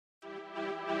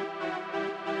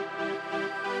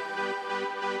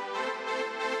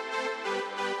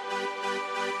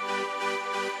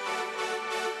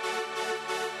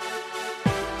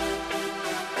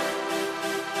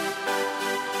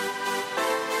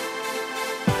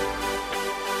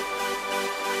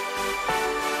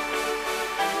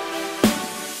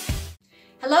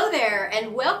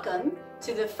and welcome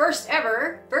to the first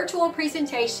ever virtual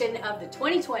presentation of the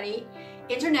 2020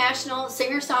 International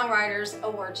Singer-Songwriters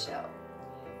Award Show.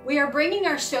 We are bringing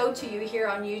our show to you here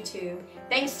on YouTube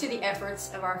thanks to the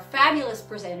efforts of our fabulous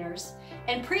presenters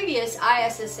and previous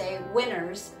ISSA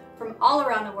winners from all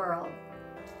around the world.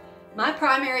 My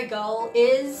primary goal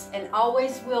is and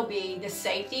always will be the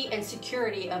safety and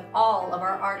security of all of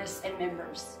our artists and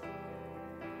members.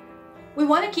 We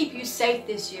want to keep you safe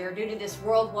this year due to this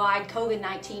worldwide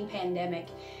COVID-19 pandemic,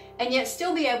 and yet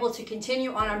still be able to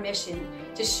continue on our mission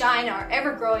to shine our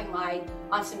ever-growing light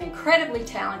on some incredibly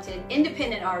talented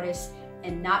independent artists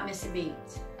and not miss a beat.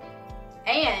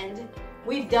 And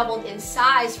we've doubled in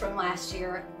size from last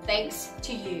year thanks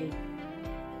to you.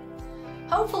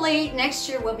 Hopefully next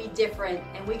year will be different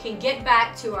and we can get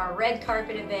back to our red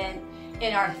carpet event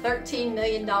in our $13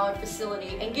 million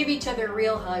facility and give each other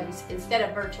real hugs instead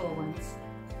of virtual ones.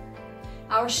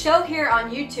 Our show here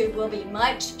on YouTube will be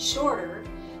much shorter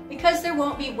because there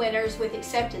won't be winners with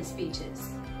acceptance speeches.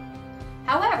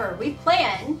 However, we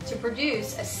plan to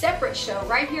produce a separate show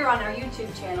right here on our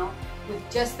YouTube channel with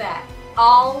just that,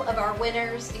 all of our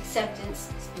winners'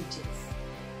 acceptance speeches.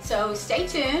 So stay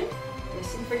tuned,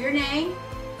 listen for your name,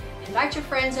 invite your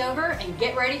friends over, and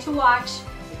get ready to watch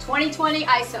 2020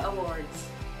 ISSA Awards.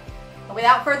 And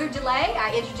without further delay,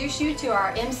 I introduce you to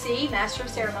our MC, Master of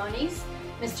Ceremonies,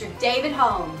 Mr. David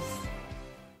Holmes.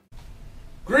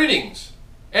 Greetings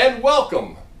and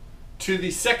welcome to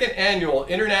the second annual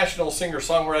International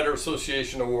Singer-Songwriter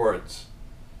Association Awards.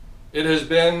 It has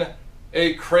been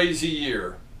a crazy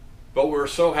year, but we're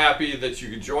so happy that you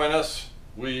could join us.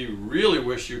 We really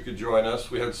wish you could join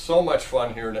us. We had so much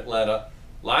fun here in Atlanta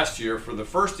last year for the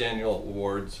first annual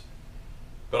awards.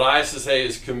 But ISSA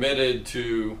is committed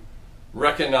to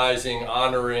recognizing,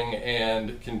 honoring,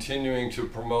 and continuing to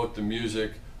promote the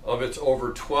music of its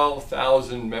over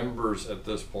 12,000 members at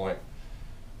this point.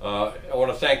 I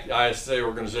want to thank the ISSA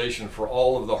organization for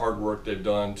all of the hard work they've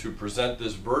done to present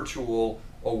this virtual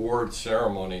award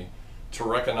ceremony to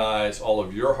recognize all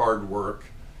of your hard work,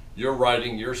 your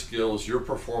writing, your skills, your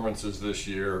performances this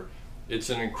year. It's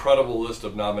an incredible list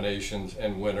of nominations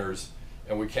and winners,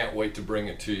 and we can't wait to bring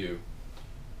it to you.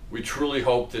 We truly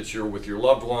hope that you're with your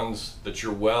loved ones, that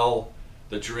you're well,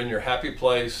 that you're in your happy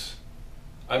place.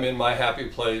 I'm in my happy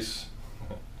place.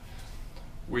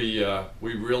 We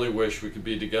really wish we could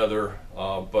be together,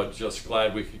 but just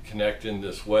glad we could connect in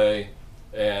this way.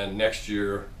 And next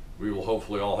year, we will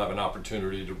hopefully all have an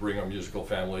opportunity to bring our musical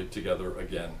family together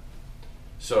again.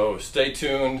 So stay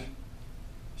tuned,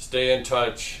 stay in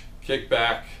touch, kick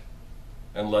back,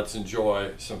 and let's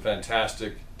enjoy some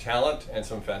fantastic talent and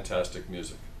some fantastic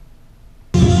music.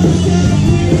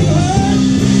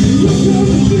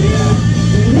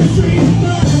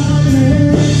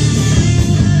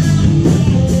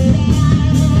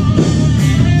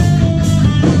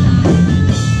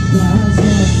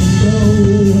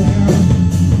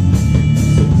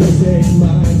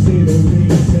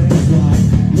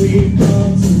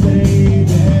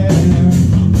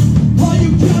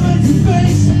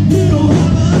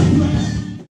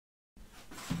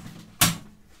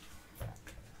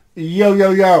 Yo,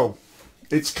 yo, yo,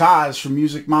 it's Kaz from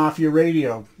Music Mafia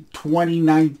Radio,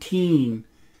 2019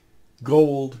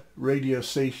 Gold Radio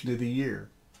Station of the Year.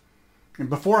 And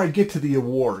before I get to the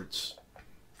awards,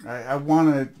 I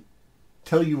want to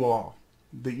tell you all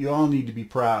that you all need to be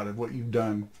proud of what you've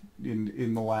done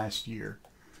in the last year.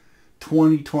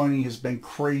 2020 has been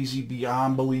crazy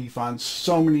beyond belief on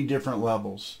so many different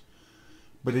levels.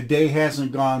 But a day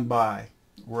hasn't gone by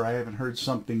where I haven't heard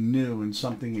something new and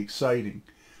something exciting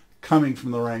coming from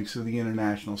the ranks of the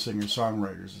International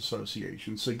Singer-Songwriters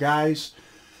Association. So guys,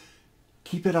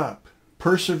 keep it up.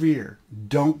 Persevere.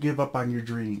 Don't give up on your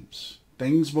dreams.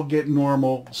 Things will get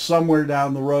normal somewhere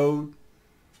down the road,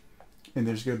 and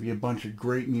there's going to be a bunch of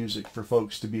great music for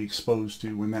folks to be exposed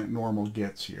to when that normal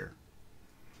gets here.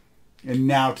 And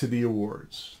now to the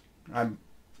awards. I'm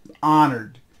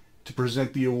honored to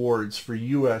present the awards for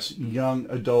U.S. Young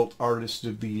Adult Artist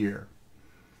of the Year.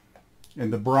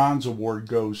 And the Bronze Award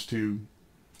goes to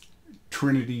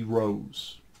Trinity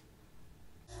Rose.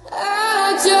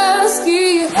 I just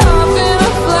keep popping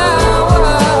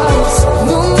flowers.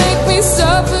 You'll make me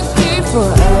suffocate for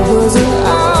hours and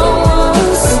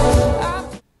hours.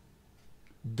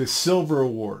 The Silver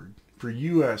Award for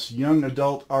U.S. Young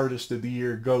Adult Artist of the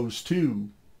Year goes to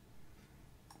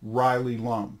Riley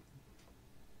Lum.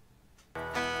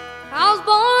 I was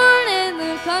born in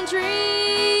the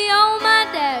country on my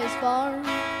dad's farm.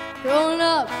 Growing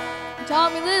up, he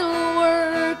taught me little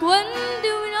work, wouldn't do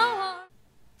no harm.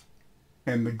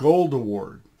 And the Gold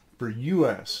Award for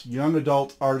U.S. Young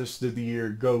Adult Artist of the Year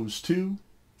goes to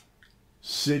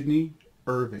Sydney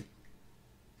Irving.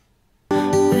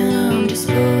 When I'm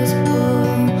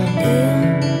disposable,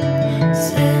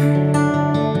 innocent,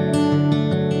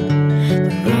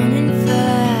 running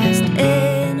fast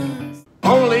and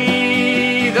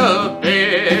only the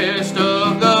best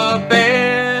of the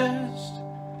best.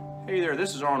 Hey there,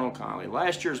 this is Arnold Conley,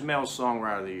 last year's Male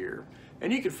Songwriter of the Year.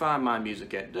 And you can find my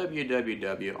music at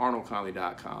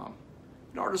www.arnoldconley.com.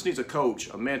 An artist needs a coach,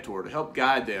 a mentor to help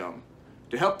guide them,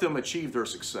 to help them achieve their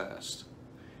success.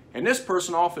 And this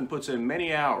person often puts in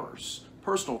many hours,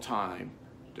 personal time,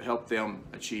 to help them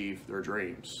achieve their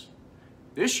dreams.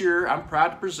 This year, I'm proud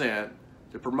to present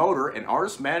the promoter and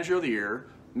artist manager of the year,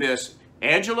 Miss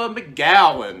Angela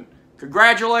McGowan.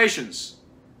 Congratulations!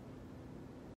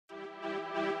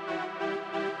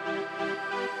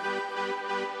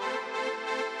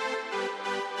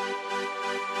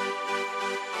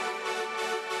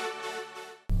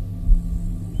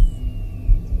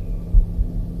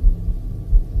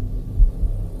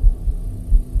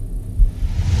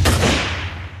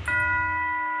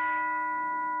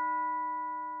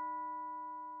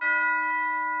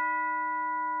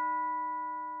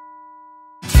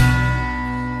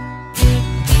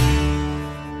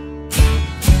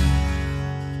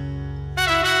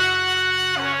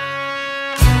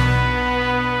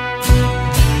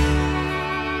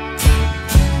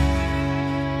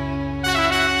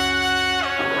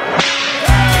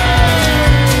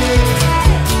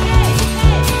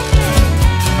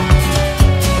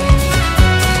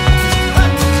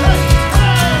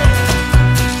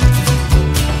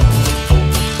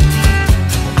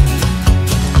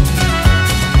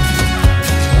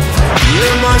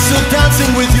 Still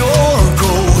dancing with your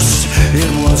ghost,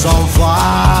 it was on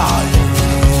fire.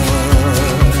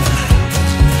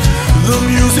 The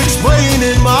music's playing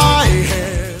in my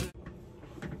head.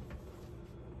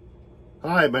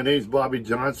 Hi, my name's Bobby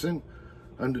Johnson.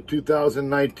 I'm the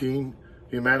 2019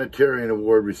 Humanitarian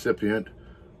Award recipient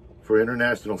for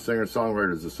International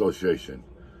Singer-Songwriters Association.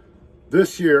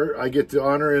 This year, I get the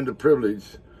honor and the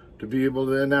privilege to be able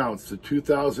to announce the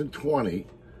 2020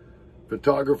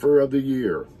 Photographer of the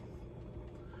Year.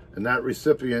 And that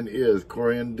recipient is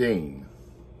Corian Dean.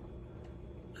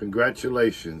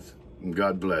 Congratulations and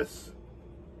God bless.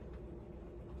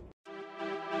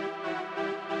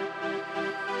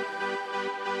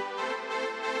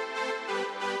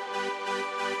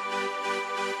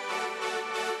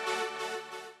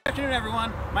 Good afternoon,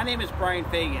 everyone. My name is Brian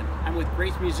Fagan. I'm with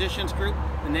Grace Musicians Group,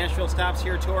 the Nashville Stops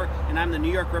Here Tour, and I'm the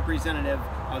New York representative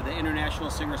of the International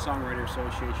Singer-Songwriter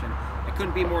Association. I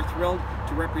couldn't be more thrilled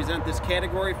to represent this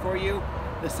category for you.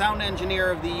 The Sound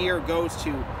Engineer of the Year goes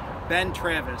to Ben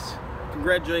Travis.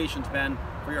 Congratulations, Ben,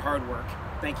 for your hard work.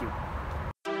 Thank you.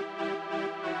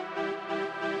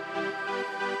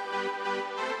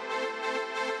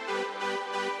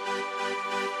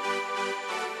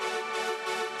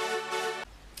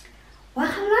 Well,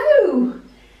 hello!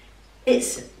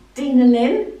 It's Dina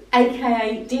Lynn,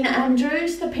 aka Dina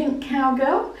Andrews, the Pink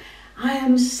Cowgirl. I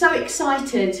am so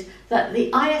excited that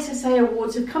the ISSA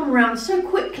Awards have come around so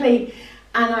quickly,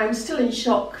 and I'm still in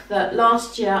shock that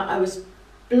last year I was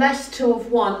blessed to have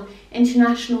won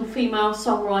International Female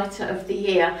Songwriter of the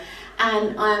Year,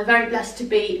 and I am very blessed to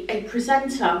be a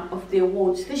presenter of the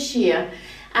awards this year.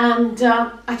 And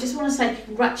I just want to say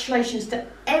congratulations to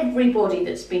everybody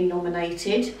that's been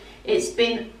nominated. It's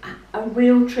been a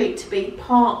real treat to be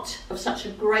part of such a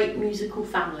great musical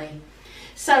family.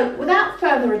 So without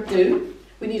further ado,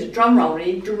 we need a drum roll.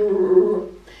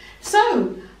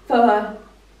 So for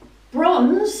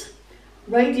Bronze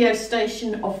Radio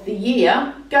Station of the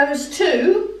Year goes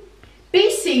to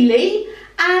BC Lee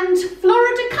and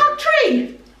Florida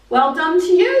Country. Well done to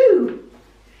you.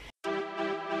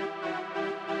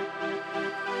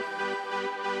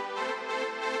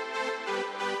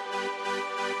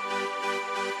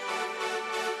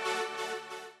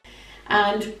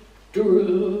 And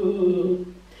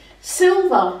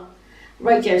Silver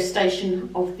Radio Station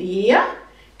of the Year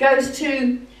goes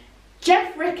to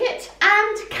Jeff Rickett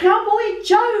and Cowboy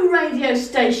Joe Radio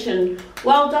Station.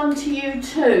 Well done to you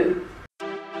too.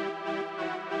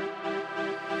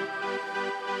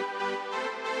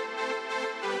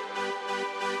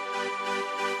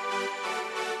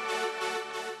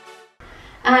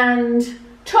 And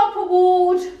top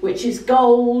award, which is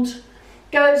gold,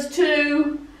 goes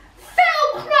to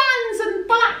Phil Kranz and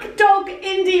Black Dog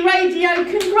Indie Radio.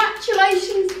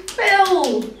 Congratulations,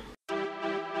 Phil!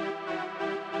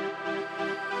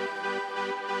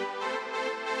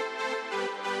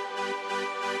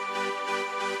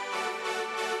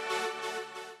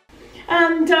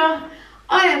 And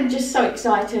I am just so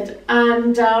excited,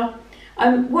 and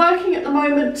I'm working at the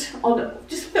moment on,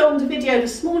 just filmed a video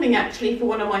this morning actually for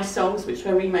one of my songs which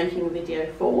we're remaking a video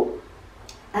for,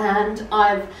 and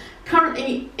I'm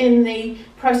currently in the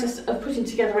process of putting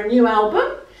together a new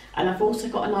album, and I've also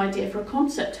got an idea for a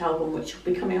concept album which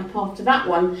will be coming up after that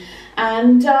one.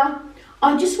 And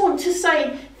I just want to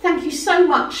say thank you so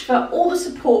much for all the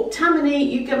support. Tammany,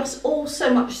 you give us all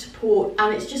so much support,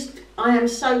 and it's just, I am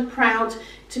so proud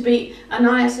to be an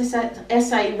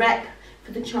ISSA rep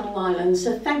for the Channel Islands.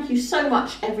 So thank you so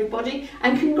much everybody,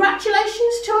 and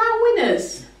congratulations to our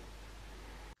winners.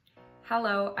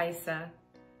 Hello ISSA.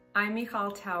 I'm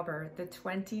Michal Tauber, the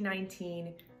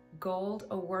 2019 Gold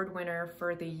Award winner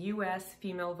for the U.S.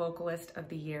 Female Vocalist of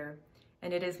the Year,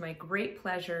 and it is my great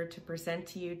pleasure to present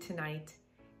to you tonight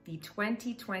the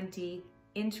 2020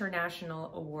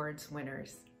 International Awards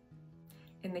winners.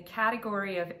 In the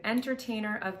category of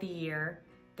Entertainer of the Year,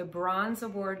 the Bronze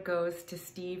Award goes to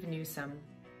Steve Newsom.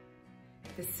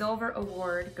 The Silver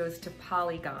Award goes to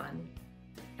Polygon,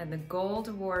 and the Gold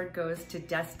Award goes to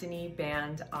Destiny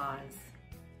Band Oz.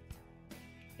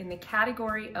 In the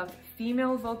category of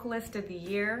Female Vocalist of the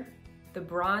Year, the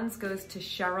Bronze goes to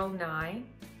Cheryl Nye,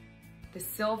 the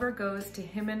Silver goes to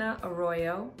Jimena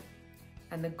Arroyo,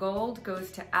 and the Gold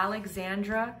goes to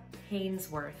Alexandra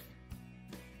Hainsworth.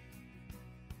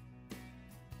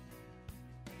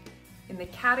 In the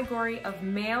category of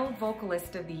Male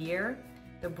Vocalist of the Year,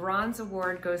 the Bronze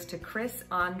Award goes to Chris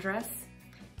Andres,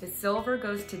 the Silver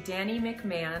goes to Danny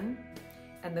McMahon,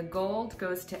 and the Gold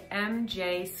goes to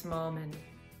M.J. Smallman.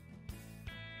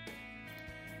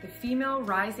 The Female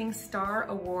Rising Star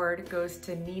Award goes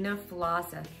to Nina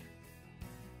Flazeth.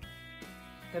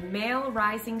 The Male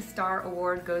Rising Star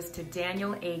Award goes to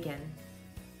Daniel Agan.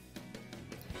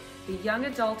 The Young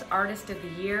Adult Artist of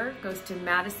the Year goes to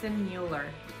Madison Mueller.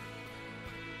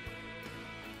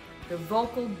 The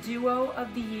Vocal Duo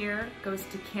of the Year goes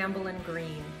to Campbell and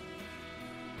Green.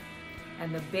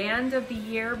 And the Band of the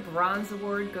Year Bronze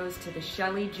Award goes to the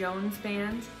Shelley Jones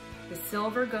Band. The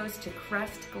Silver goes to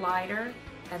Crest Glider,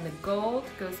 and the Gold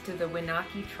goes to the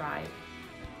Wenatchee Tribe.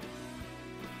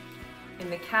 In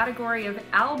the category of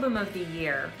Album of the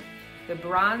Year, the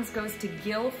Bronze goes to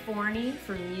Gil Forney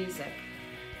for Music.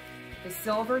 The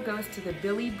Silver goes to the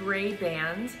Billy Bray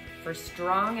Band for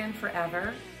Strong and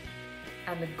Forever,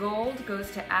 and the Gold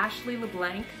goes to Ashley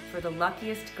LeBlanc for The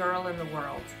Luckiest Girl in the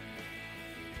World.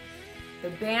 The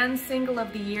Band Single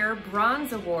of the Year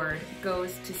Bronze Award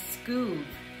goes to Scoob,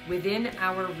 Within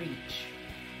Our Reach.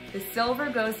 The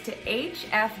Silver goes to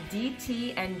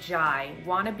HFDT and Jai,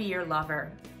 Wanna Be Your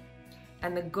Lover.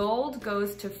 And the Gold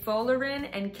goes to Folarin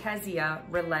and Kezia,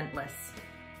 Relentless.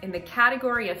 In the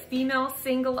category of Female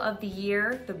Single of the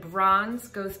Year, the Bronze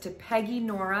goes to Peggy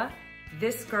Nora,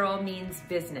 This Girl Means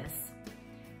Business.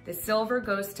 The Silver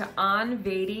goes to An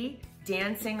Vedi,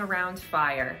 Dancing Around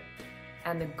Fire.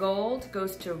 And the Gold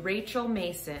goes to Rachel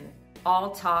Mason, All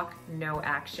Talk, No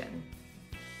Action.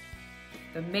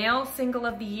 The Male Single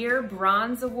of the Year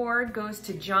Bronze Award goes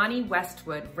to Johnny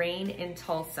Westwood, Rain in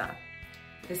Tulsa.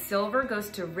 The Silver goes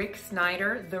to Rick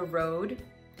Snyder, The Road.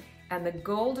 And the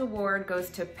Gold Award goes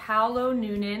to Paolo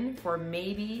Noonan for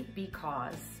Maybe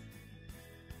Because.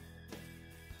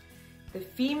 The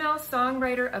Female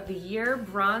Songwriter of the Year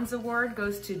Bronze Award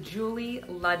goes to Julie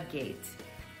Ludgate.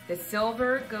 The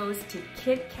Silver goes to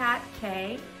Kit Kat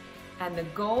K, and the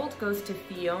Gold goes to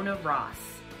Fiona Ross.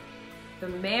 The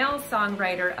Male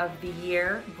Songwriter of the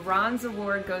Year Bronze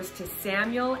Award goes to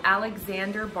Samuel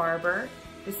Alexander Barber.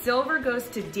 The Silver goes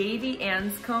to Davy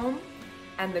Anscombe,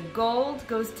 and the Gold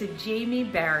goes to Jamie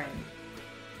Barron.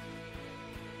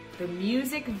 The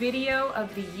Music Video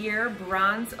of the Year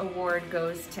Bronze Award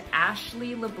goes to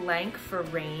Ashley LeBlanc for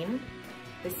Rain.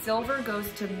 The Silver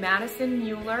goes to Madison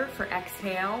Mueller for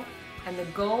Exhale, and the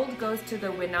Gold goes to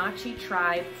the Wenatchee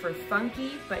Tribe for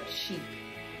Funky But Chic.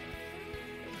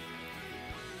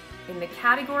 In the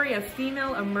category of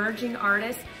Female Emerging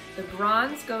Artists, the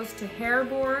Bronze goes to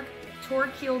Herborg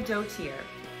Torquil Dotier.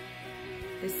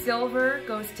 The Silver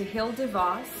goes to Hilde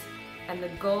Voss, and the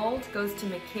Gold goes to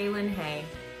Michaelin Hay.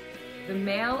 The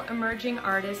Male Emerging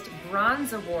Artist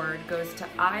Bronze Award goes to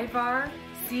Ivar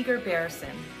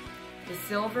Seeger-Bearson. The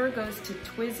Silver goes to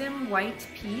Twism White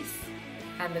Peace,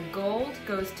 and the Gold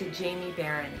goes to Jamie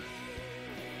Barron.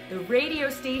 The Radio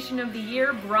Station of the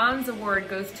Year Bronze Award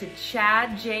goes to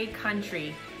Chad J.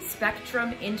 Country,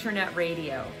 Spectrum Internet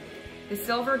Radio. The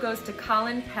Silver goes to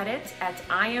Colin Pettit at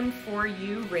I Am For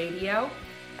You Radio,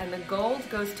 and the Gold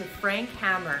goes to Frank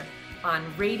Hammer on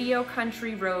Radio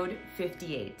Country Road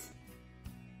 58.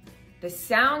 The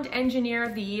Sound Engineer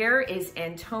of the Year is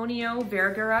Antonio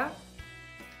Vergara.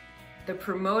 The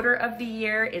Promoter of the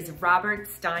Year is Robert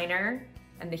Steiner,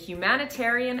 and the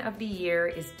Humanitarian of the Year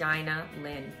is Dinah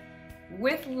Lynn.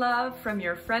 With love from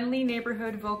your friendly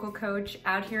neighborhood vocal coach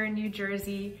out here in New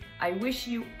Jersey, I wish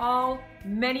you all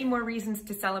many more reasons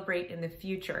to celebrate in the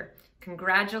future.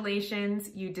 Congratulations,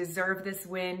 you deserve this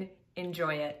win.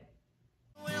 Enjoy it.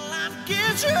 Well, I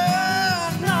get you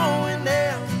knowing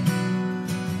them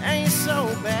ain't so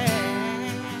bad.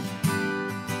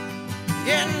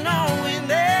 Yeah, knowing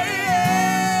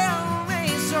them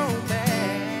ain't so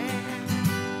bad.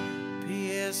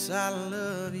 P.S. I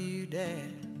love you,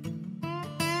 Dad.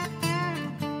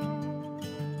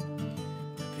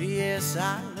 P.S.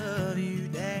 I love you,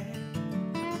 Dad.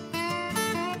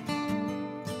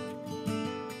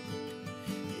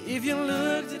 If you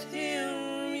looked at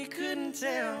him, you couldn't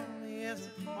tell he has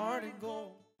a heart of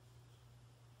gold.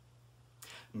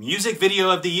 Music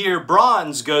Video of the Year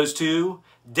bronze goes to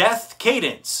Death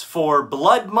Cadence for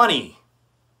Blood Money.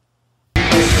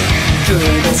 Good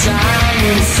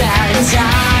times, sad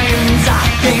times, I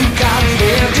think I've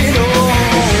lived it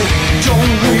all.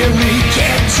 Don't really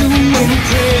care to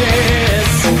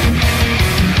impress.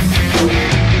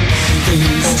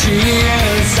 These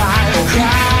tears I've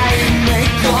cried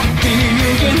make up the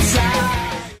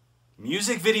inside.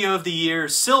 Music Video of the Year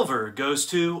silver goes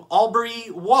to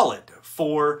Aubrey Wallet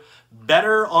for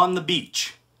Better on the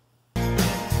Beach.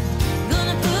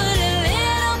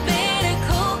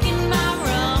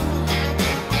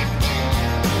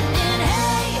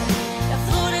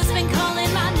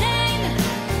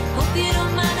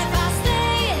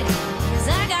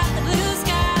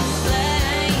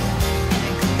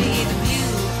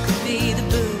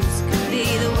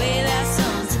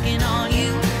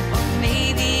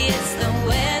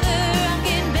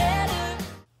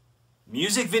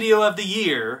 Music Video of the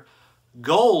Year,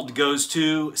 gold goes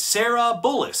to Sarah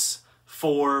Bullis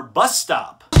for Bus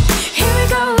Stop. Here we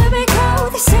go,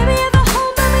 they say we have a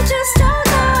home, but we just don't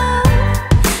know.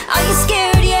 Are you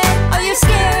scared yet? Are you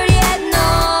scared yet?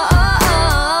 No.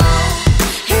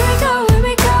 Here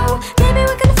we go, maybe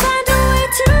we can find a way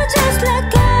to just let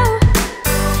go.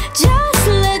 Just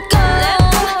let go,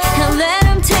 and let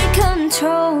them take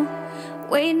control.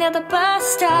 Waiting at the bus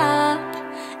stop,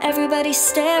 everybody's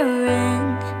staring.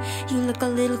 You look a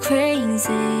little crazy.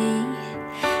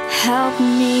 Help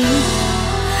me,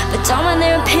 but don't mind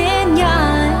their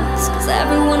opinions, 'cause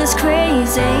everyone is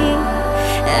crazy.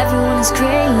 Everyone is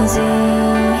crazy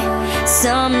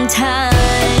sometimes.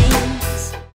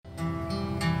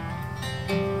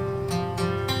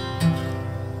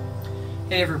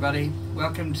 Hey everybody,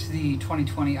 welcome to the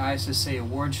 2020 ISSA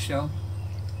Awards Show.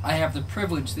 I have the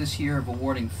privilege this year of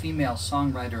awarding Female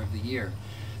Songwriter of the Year.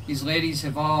 These ladies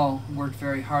have all worked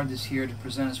very hard this year to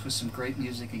present us with some great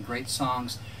music and great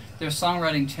songs. Their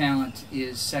songwriting talent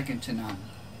is second to none,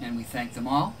 and we thank them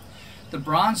all. The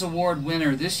Bronze Award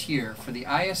winner this year for the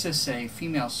ISSA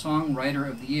Female Songwriter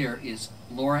of the Year is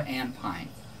Laura Ann Pine.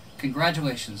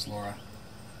 Congratulations, Laura.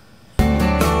 Part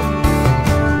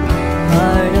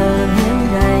of the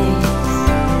dice.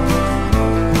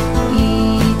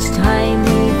 Each time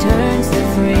he turns the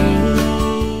phrase.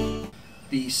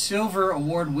 The Silver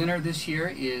Award winner this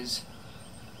year is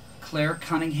Claire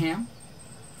Cunningham.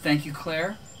 Thank you,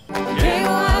 Claire. Hey,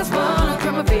 was gonna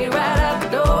cut my feet right out the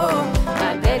door.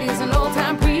 My daddy's an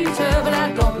old-time preacher, but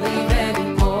I don't believe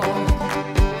anymore.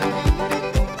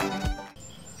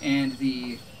 And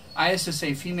the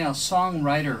ISSA Female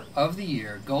Songwriter of the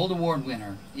Year Gold Award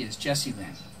winner is Jessie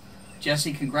Lynn.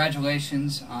 Jessie,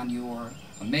 congratulations on your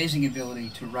amazing ability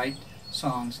to write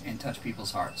songs and touch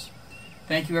people's hearts.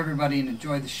 Thank you, everybody, and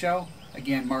enjoy the show.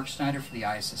 Again, Mark Snyder for the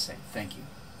ISSA. Thank you.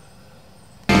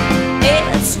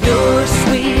 It's your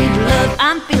sweet love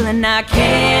I'm feeling, I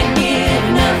can't get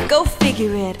enough. Go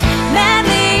figure it,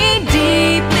 madly,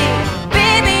 deeply,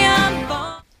 baby, I'm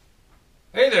falling.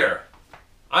 Hey there!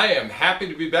 I am happy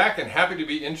to be back and happy to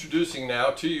be introducing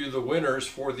now to you the winners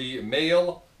for the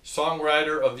Male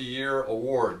Songwriter of the Year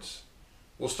Awards.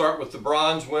 We'll start with the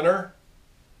bronze winner.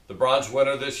 The bronze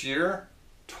winner this year,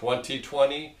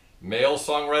 2020 Male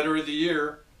Songwriter of the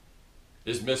Year,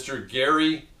 is Mr.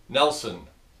 Gary Nelson.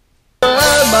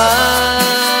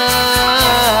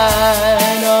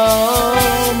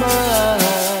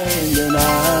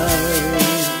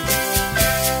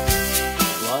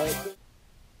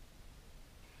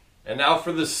 And now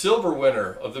for the silver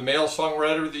winner of the Male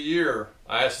Songwriter of the Year,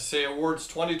 ISSA Awards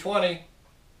 2020,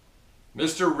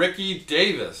 Mr. Ricky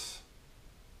Davis.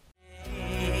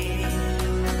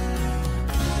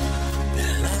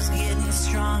 Love's getting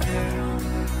stronger.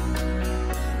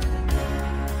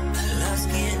 Love's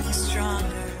getting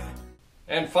stronger.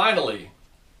 And finally,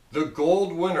 the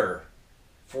gold winner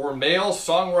For Male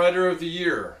Songwriter of the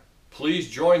Year, please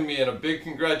join me in a big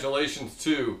congratulations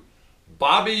to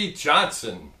Bobby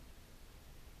Johnson.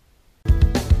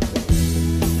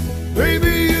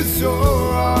 Baby, it's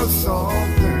your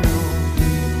something.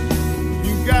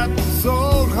 You got this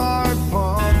old heart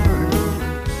pumping.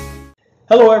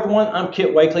 Hello everyone, I'm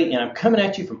Kit Wakely and I'm coming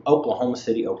at you from Oklahoma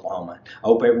City, Oklahoma. I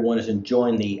hope everyone is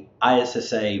enjoying the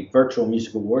ISSA Virtual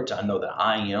Music Awards. I know that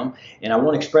I am, and I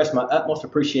want to express my utmost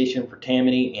appreciation for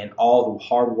Tammany and all the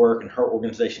hard work and her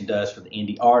organization does for the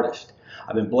indie artist.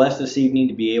 I've been blessed this evening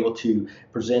to be able to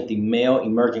present the Male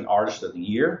Emerging Artist of the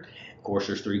Year. Of course,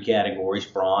 there's 3 categories: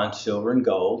 bronze, silver, and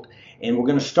gold. And we're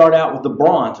going to start out with the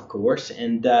bronze, of course,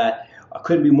 and I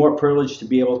couldn't be more privileged to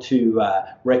be able to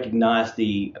recognize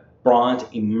the Bronze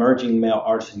Emerging Male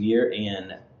Artist of the Year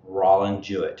in Roland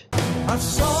Jewett. I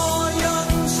saw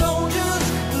young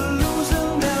soldiers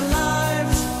losing their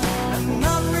lives and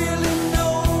not really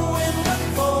knowing what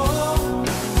for.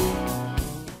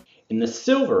 In the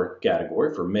silver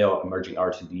category for Male Emerging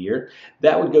Artist of the Year,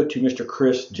 that would go to Mr.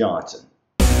 Chris Johnson.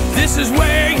 This is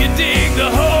where you dig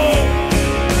the hole.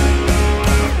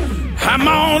 I'm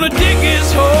gonna dig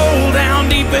this hole down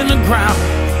deep in the ground.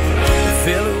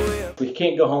 We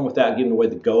can't go home without giving away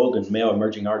the gold and Male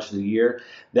Emerging Artist of the Year.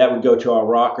 That would go to our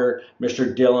rocker,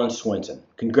 Mr. Dylan Swinson.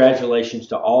 Congratulations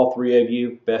to all 3 of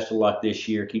you. Best of luck this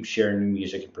year. Keep sharing your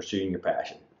music and pursuing your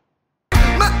passion.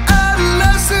 My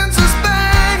adolescence is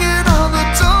banging on the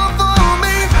door for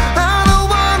me. I don't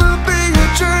wanna be a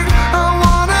jerk. I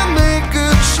wanna make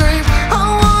a change. I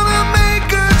wanna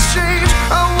make a change.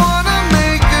 I wanna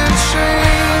make a change.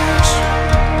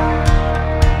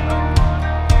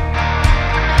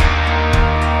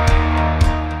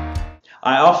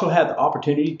 I also have the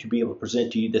opportunity to be able to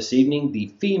present to you this evening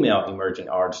the Female Emerging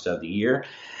Artist of the Year.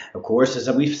 Of course, as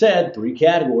we've said, 3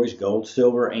 categories: gold,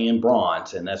 silver, and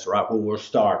bronze. And that's right where we'll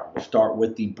start. We'll start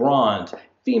with the bronze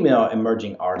Female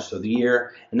Emerging Artist of the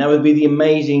Year, and that would be the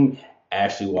amazing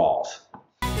Ashley Walls.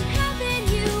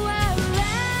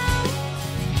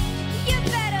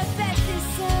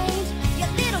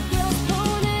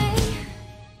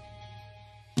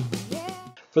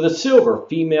 For the silver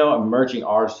Female Emerging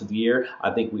Artist of the Year,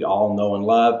 I think we all know and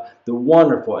love the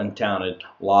wonderful and talented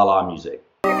La La Music.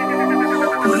 He's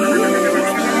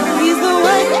the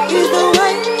way, he's the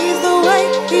way, he's the way,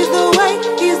 he's the way,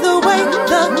 he's the way,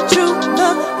 the truth,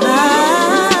 the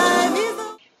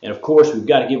life. And of course, we've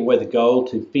got to give away the gold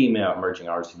to Female Emerging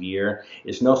Artist of the Year.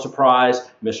 It's no surprise,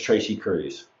 Miss Tracy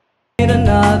Cruz.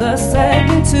 Another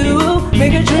second to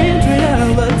make a dream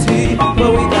reality, but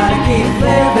we gotta keep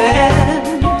living.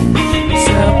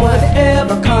 So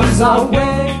whatever comes our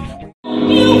way.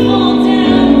 You fall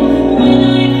down when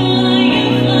I fly, you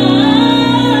fly.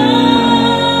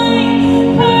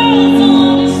 Pearls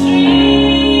on the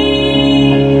street,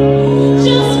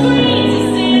 just breeze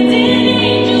in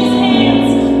angels'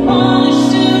 hands, polished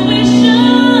to a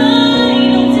shine.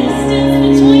 No distance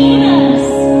between us,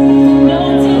 no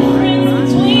difference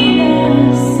between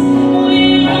us.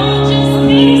 We're all just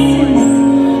pieces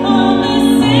of the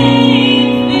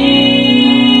same thing.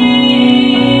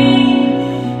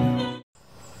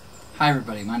 Hi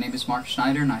everybody, my name is Mark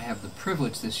Schneider and I have the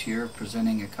privilege this year of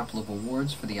presenting a couple of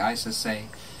awards for the ISSA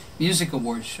Music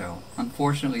Awards show.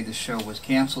 Unfortunately, the show was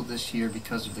canceled this year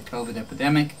because of the COVID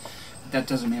epidemic, but that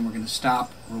doesn't mean we're going to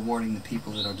stop rewarding the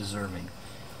people that are deserving.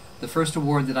 The first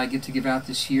award that I get to give out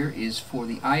this year is for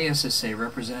the ISSA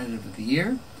Representative of the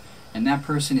Year, and that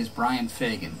person is Brian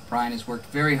Fagan. Brian has worked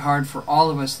very hard for all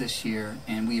of us this year,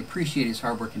 and we appreciate his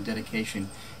hard work and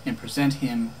dedication and present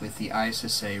him with the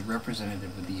ISSA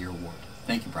Representative of the Year award.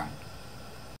 Thank you, Brian.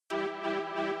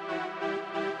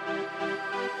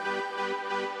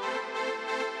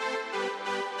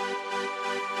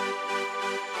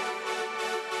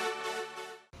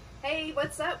 Hey,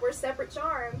 what's up? We're Separate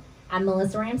Charm. I'm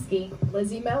Melissa Ramsky.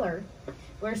 Lizzie Miller.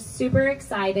 We're super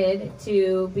excited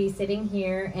to be sitting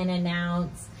here and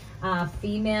announce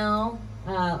Female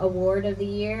Award of the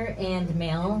Year and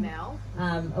Male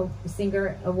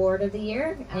Singer Award of the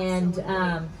Year. Absolutely.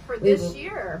 And for this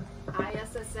year,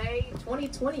 ISSA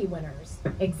 2020 winners.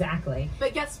 Exactly.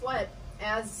 But guess what?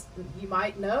 As you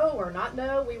might know or not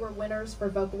know, we were winners for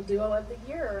Vocal Duo of the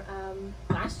Year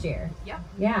last year. Yeah.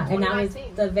 Yeah, and that was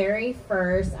the very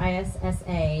first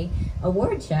ISSA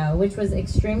award show, which was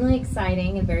extremely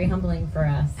exciting and very humbling for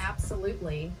us.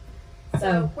 Absolutely.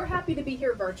 So we're happy to be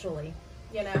here virtually.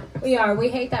 you know. We are. We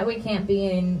hate that we can't be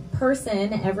in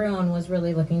person. Everyone was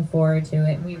really looking forward to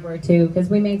it. We were too, because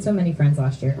we made so many friends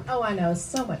last year. Oh, I know.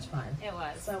 So much fun. It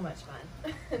was. So much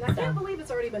fun. And I can't believe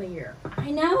it's already been a year.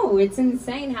 I know. It's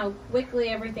insane how quickly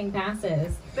everything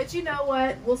passes. But you know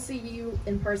what? We'll see you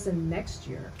in person next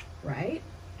year, right?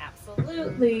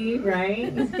 Absolutely,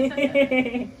 right?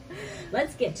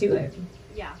 Let's get to it.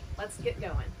 Yeah, let's get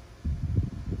going.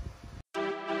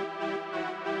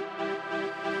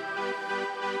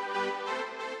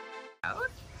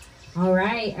 All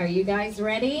right, are you guys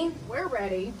ready? We're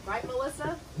ready, right,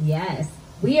 Melissa? Yes.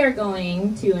 We are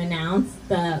going to announce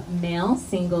the Male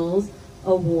Singles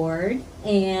Award,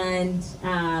 and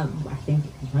I think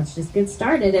let's just get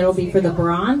started. It'll be for the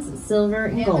bronze, silver,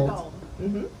 and gold.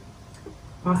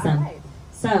 Awesome. All right.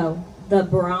 So the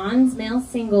bronze male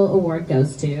single award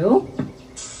goes to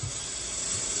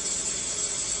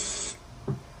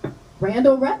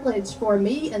Randall Rutledge for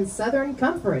Me and Southern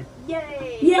Comfort.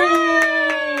 Yay! Yay!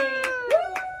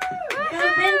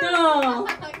 Go Randall!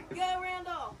 Go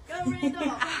Randall! Go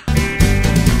Randall!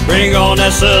 Bring on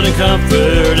that Southern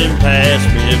Comfort and pass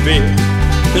me a beer,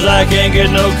 'cause I can't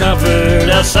get no comfort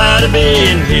outside of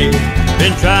being here.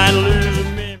 Been trying to lose a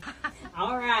minute.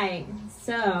 All right,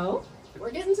 so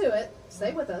we're getting to it.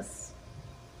 Stay with us.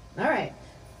 All right.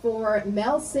 For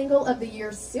Male Single of the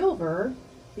Year Silver,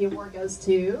 the award goes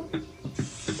to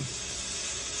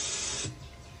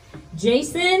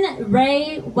Jason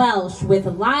Ray Welsh with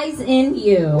Lies in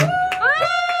You.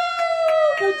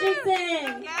 Go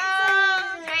Jason!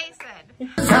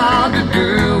 It's hard to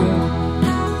do.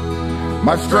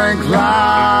 My strength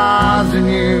lies in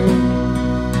you.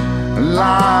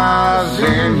 Lies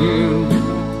in you.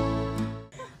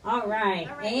 All right,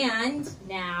 and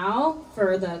now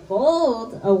for the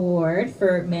gold award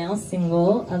for Male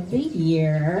Single of the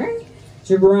Year.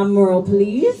 Drum roll,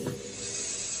 please.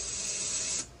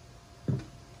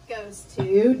 goes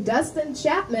to Dustin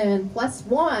Chapman,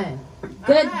 +1.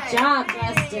 Good job,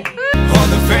 Dustin. On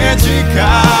the fancy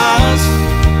cars,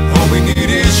 all we need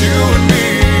is you and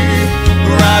me,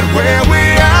 right where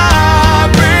we are,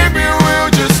 baby,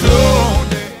 we'll just slow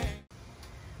down.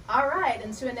 All right,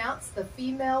 and to announce the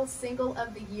Female Single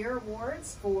of the Year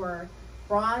awards for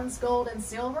bronze, gold, and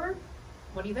silver,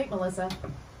 what do you think, Melissa?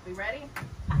 We ready?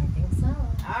 I think so.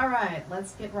 All right,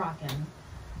 let's get rocking.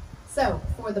 So,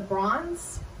 for the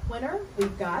bronze winner,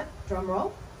 we've got, drum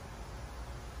roll,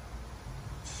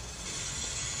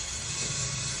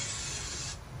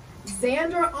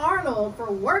 Sandra Arnold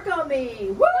for Work on Me.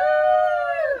 Woo!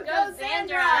 Go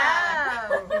Sandra!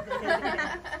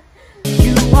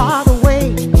 You are the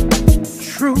way,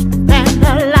 truth, and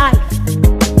the life.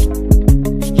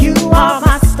 You are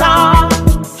my star,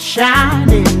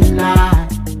 shining light.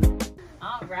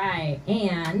 All right,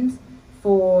 and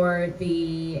for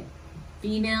the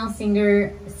female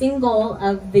single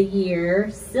of the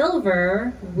year,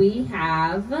 silver, we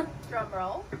have drum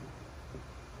roll,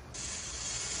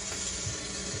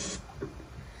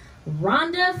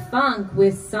 Rhonda Funk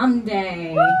with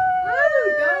Someday. Woo!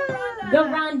 Go Rhonda! Go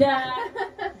Rhonda!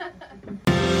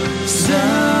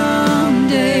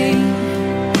 Someday,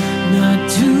 not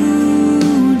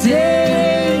today,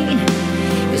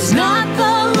 it's not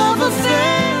the love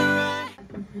affair.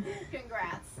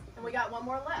 Congrats. And we got one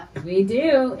more left. We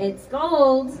do. It's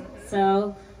gold.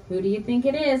 So, who do you think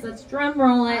it is? Let's drum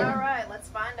roll it. All right, let's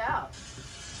find out.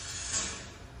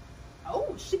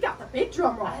 Oh, she got the big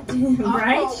drum roll.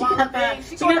 Right? Oh, She got the,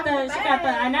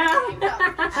 I know.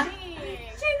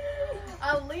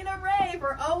 Alina Ray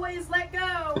for Always Let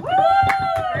Go. Woo!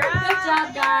 Good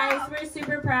job, guys. We're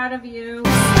super proud of you.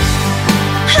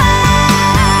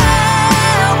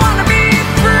 I wanna be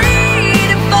free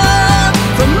to fall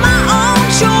from my own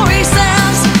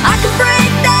choices. I can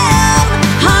break down,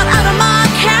 hot out of my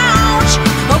couch,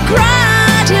 or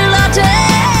cry till I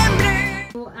damn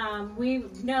blue. We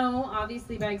know,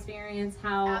 obviously, by experience,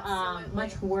 how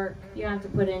much work you have to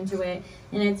put into it,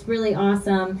 and it's really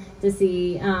awesome to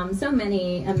see so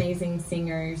many amazing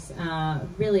singers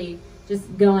really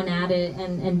just going at it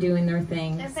and doing their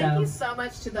thing. And thank you so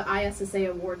much to the ISSA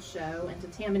Awards Show and to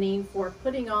Tamanine for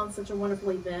putting on such a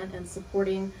wonderful event and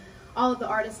supporting all of the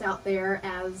artists out there.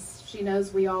 As she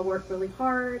knows, we all work really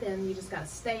hard, and you just got to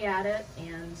stay at it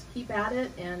and keep at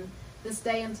it. And this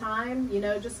day and time, you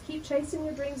know, just keep chasing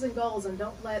your dreams and goals, and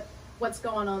don't let what's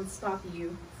going on stop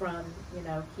you from, you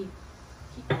know, keep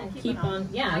on.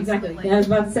 Yeah, Absolutely. exactly. I was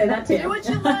about to say that too. Do what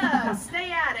you love.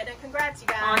 Stay at it, and congrats, you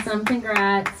guys. Awesome.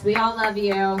 Congrats. We all love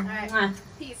you. All right. Mwah.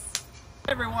 Peace.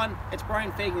 Hey everyone, it's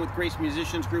Brian Fagan with Grace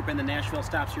Musicians Group and the Nashville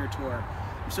Stops Here Tour.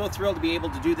 I'm so thrilled to be able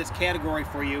to do this category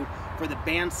for you for the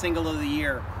Band Single of the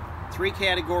Year. 3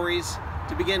 categories,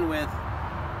 To begin with,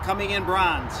 coming in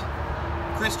bronze,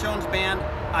 Chris Jones Band,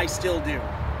 I Still Do.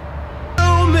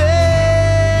 So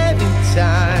many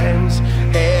times,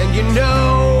 and you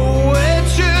know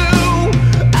it's true.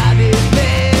 I did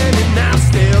then and I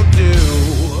still do.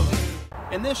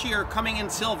 And this year, coming in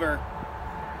silver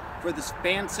for this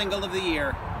band single of the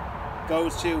year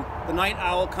goes to the Night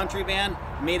Owl Country Band,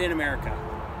 Made in America.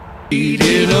 Made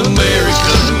in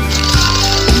America,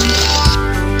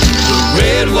 the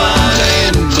red, white,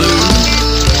 and blue.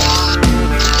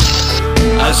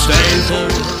 I stand for.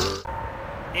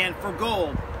 And for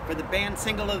gold, for the band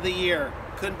single of the year,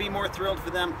 couldn't be more thrilled for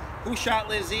them. Who Shot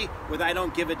Lizzie with I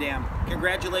Don't Give a Damn.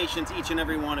 Congratulations, each and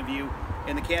every one of you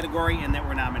in the category and that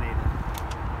were nominated.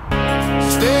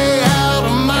 Stay out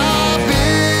of my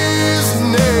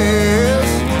business.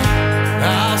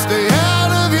 I'll stay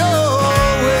out of your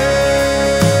way.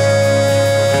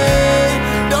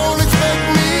 Don't expect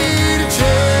me to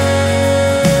change,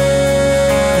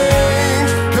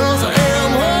 'cause I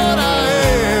am what I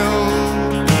am.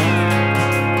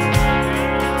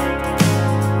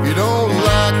 You don't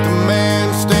like the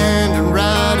man standing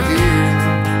right here.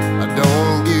 I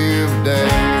don't give a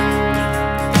damn.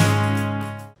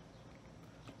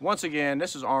 Once again,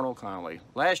 this is Arnold Conley,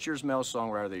 last year's Male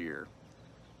Songwriter of the Year.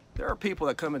 There are people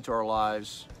that come into our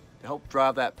lives to help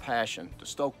drive that passion, to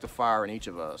stoke the fire in each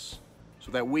of us,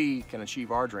 so that we can achieve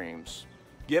our dreams,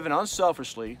 given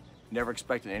unselfishly, never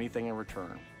expecting anything in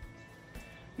return.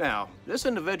 Now, this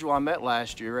individual I met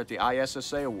last year at the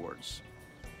ISSA Awards,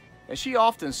 and she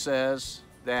often says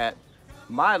that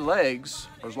my legs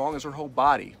are as long as her whole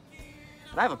body,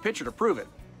 and I have a picture to prove it.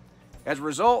 As a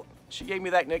result, she gave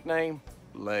me that nickname,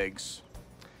 Legs.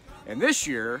 And this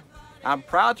year, I'm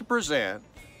proud to present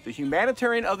the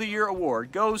Humanitarian of the Year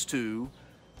Award goes to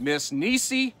Miss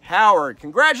Niecy Howard.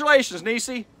 Congratulations,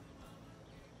 Niecy.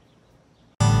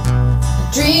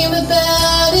 Dream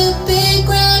about a big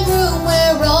grand room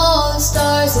where all the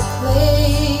stars will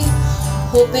play,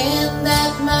 hoping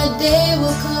that my day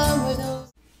will come where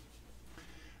those.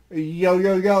 Yo,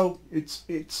 yo, yo,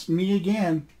 it's me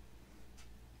again.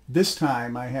 This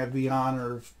time I have the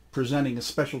honor of presenting a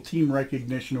special team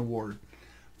recognition award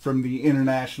from the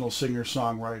International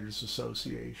Singer-Songwriters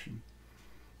Association.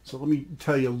 So let me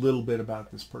tell you a little bit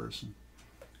about this person.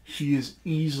 She is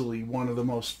easily one of the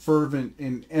most fervent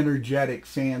and energetic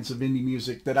fans of indie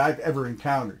music that I've ever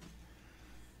encountered.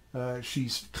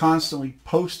 She's constantly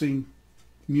posting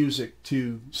music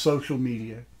to social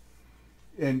media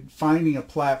and finding a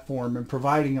platform and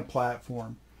providing a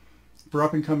platform for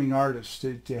up-and-coming artists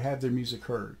to have their music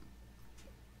heard.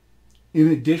 In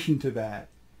addition to that,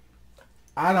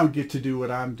 I don't get to do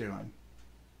what I'm doing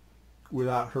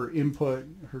without her input,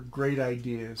 her great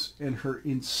ideas, and her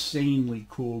insanely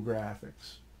cool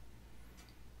graphics.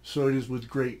 So it is with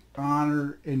great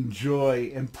honor and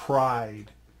joy and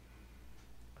pride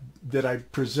that I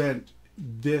present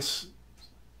this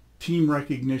Team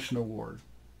Recognition Award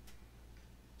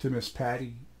to Miss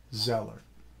Patty Zeller.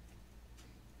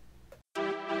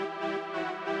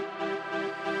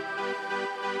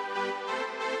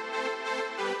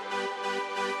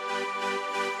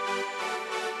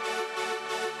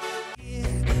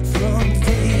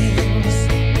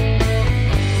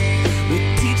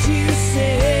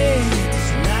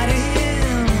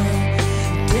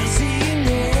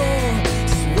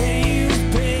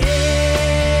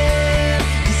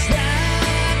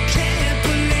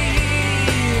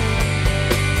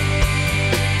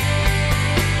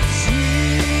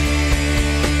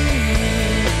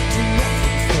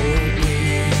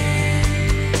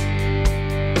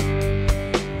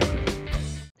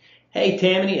 Hey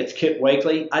Tammany, it's Kit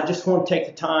Wakely. I just want to take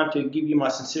the time to give you my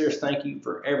sincerest thank you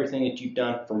for everything that you've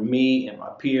done for me and my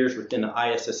peers within the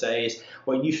ISSAs.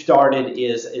 What you started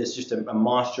is just a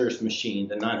monstrous machine,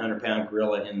 the 900-pound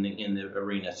gorilla in the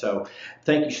arena. So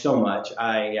thank you so much.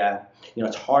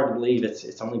 It's hard to believe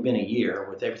it's only been a year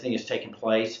with everything that's taken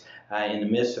place in the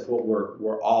midst of what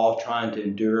we're all trying to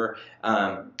endure.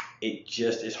 It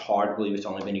just is hard to believe it's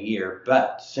only been a year.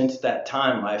 But since that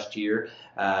time last year,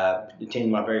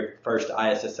 attending my very first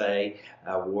ISSA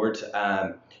awards,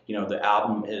 the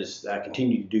album has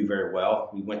continued to do very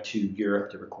well. We went to Europe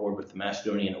to record with the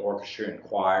Macedonian Orchestra and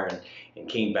Choir, and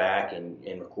came back and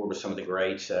recorded with some of the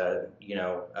greats, of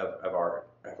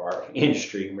our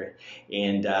industry.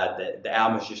 And the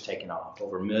album has just taken off.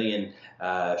 Over 1 million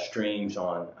streams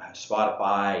on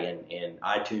Spotify and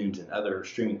iTunes and other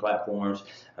streaming platforms.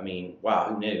 I mean, wow,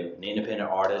 who knew? An independent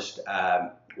artist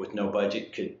with no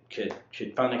budget could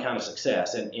find that kind of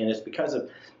success. And it's because of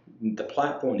the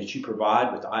platform that you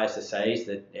provide with the ISSAs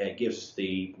that gives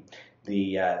the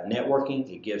networking.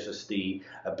 It gives us the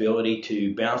ability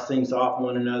to bounce things off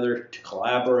one another, to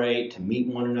collaborate, to meet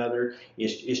one another.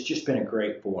 It's just been a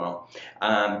great forum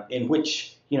in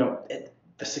which,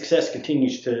 the success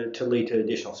continues to lead to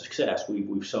additional success.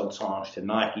 We've sold songs to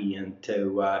Nike and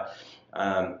to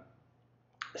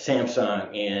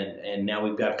Samsung, and now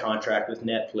we've got a contract with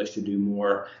Netflix to do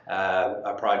more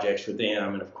projects for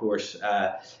them, and of course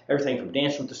everything from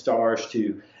Dance with the Stars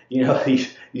to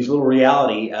these little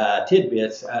reality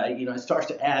tidbits. It starts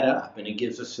to add up, and it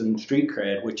gives us some street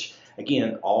cred, which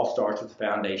again all starts with the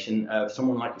foundation of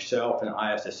someone like yourself and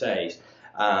ISSAs.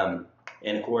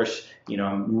 And of course,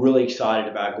 I'm really excited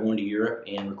about going to Europe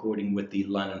and recording with the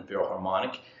London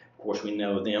Philharmonic. Of course, we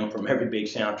know them from every big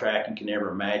soundtrack you can ever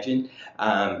imagine.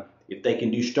 If they can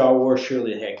do Star Wars,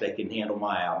 surely the heck they can handle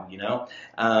my album,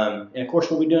 And of course,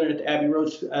 we'll be doing it at the Abbey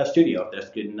Road studio, if that's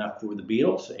good enough for the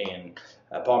Beatles and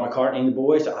Paul McCartney and the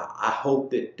boys. I hope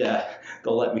that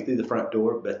they'll let me through the front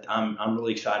door, but I'm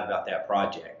really excited about that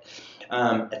project.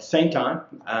 At the same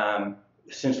time,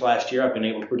 since last year, I've been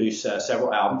able to produce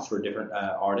several albums for different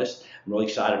artists. I'm really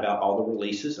excited about all the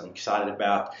releases. I'm excited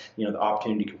about the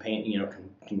opportunity to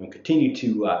continue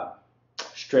to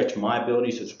stretch my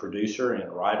abilities as a producer and a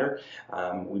writer.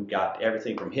 We've got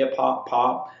everything from hip hop,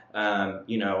 pop.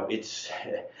 It's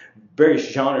various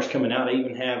genres coming out. I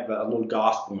even have a little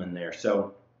gospel in there.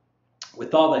 So,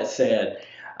 with all that said,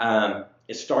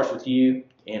 it starts with you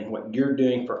and what you're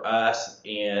doing for us,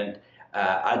 and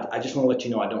I just want to let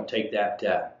you know I don't take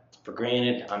that for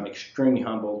granted. I'm extremely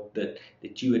humbled that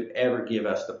you would ever give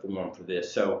us the forum for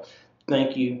this. So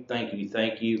thank you,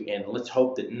 and let's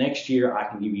hope that next year I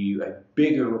can give you a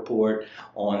bigger report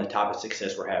on the type of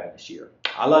success we're having this year.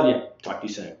 I love you. Talk to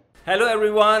you soon. Hello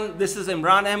everyone, this is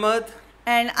Imran Ahmed.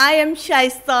 And I am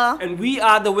Shaista. And we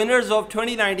are the winners of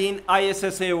 2019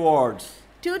 ISSA Awards.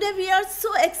 Today we are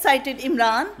so excited,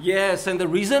 Imran. Yes, and the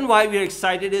reason why we are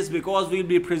excited is because we'll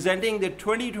be presenting the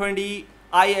 2020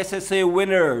 ISSA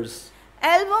winners.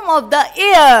 Album of the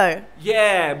Year.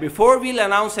 Yeah, before we'll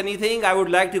announce anything, I would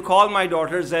like to call my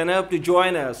daughter Zainab to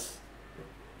join us.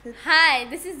 Hi,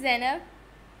 this is Zainab.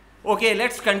 Okay,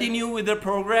 let's continue with the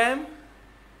program.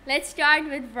 Let's start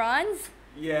with bronze.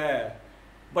 Yeah.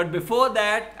 But before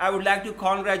that, I would like to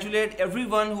congratulate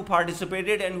everyone who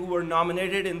participated and who were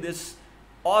nominated in this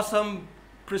awesome,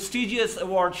 prestigious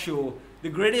award show, the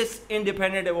greatest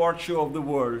independent award show of the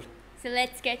world. So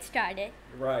let's get started.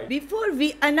 Right. Before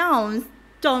we announce,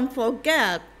 don't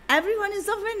forget, everyone is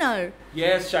a winner.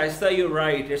 Yes, Shaista, you're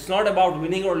right. It's not about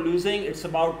winning or losing, it's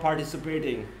about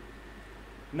participating.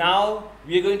 Now,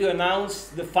 we are going to announce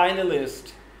the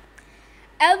finalist.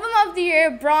 Album of the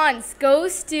Year bronze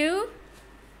goes to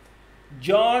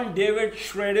John David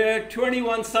Schrader,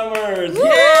 21 Summers. Woo!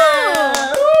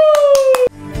 Yeah! Woo!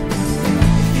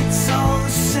 It's all the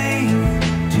same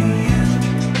to you.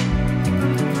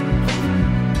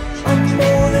 I'm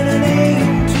more than a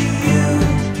name to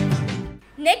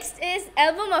you. Next is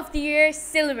Album of the Year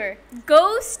silver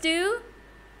goes to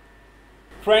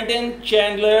Trenton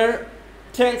Chandler,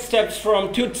 10 Steps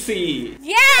from Tootsie.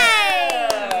 Yay!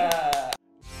 Yeah!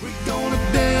 We're gonna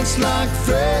dance like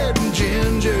Fred and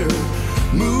Ginger,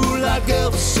 move like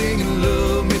Elvis singing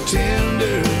Love Me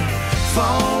Tender,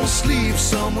 fall asleep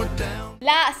somewhere down.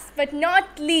 Last but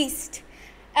not least,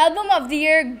 Album of the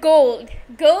Year gold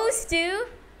goes to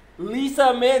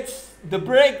Lisa Mitz, The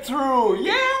Breakthrough.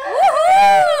 Yeah!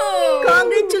 Woohoo!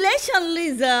 Congratulations,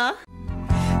 Lisa.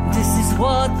 This is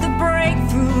what the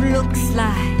breakthrough looks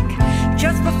like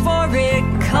just before it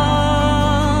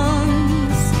comes.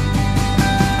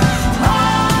 Oh,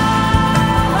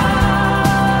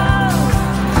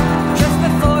 just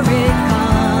before it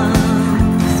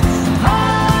comes. Oh.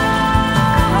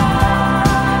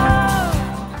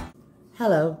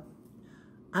 Hello,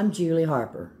 I'm Julie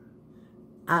Harper.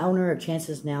 I owner of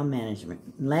Chances Now Management,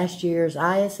 and last year's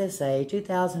ISSA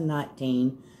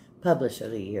 2019 Publisher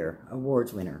of the Year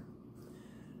Awards winner.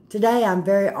 Today I'm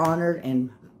very honored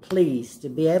and pleased to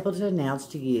be able to announce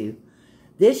to you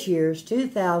this year's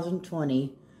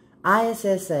 2020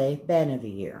 ISSA Band of the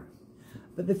Year.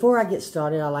 But before I get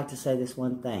started, I'd like to say this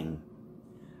one thing.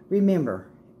 Remember,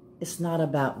 it's not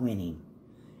about winning.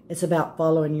 It's about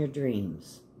following your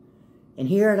dreams. And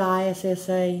here at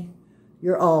ISSA,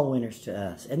 you're all winners to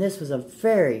us, and this was a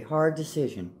very hard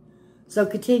decision. So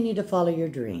continue to follow your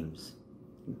dreams.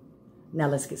 Now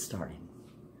let's get started.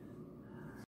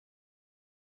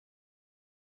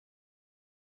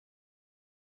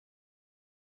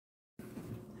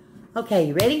 Okay,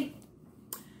 you ready?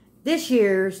 This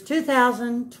year's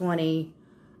 2020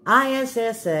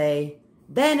 ISSA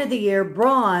Band of the Year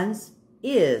Bronze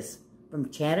is from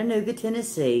Chattanooga,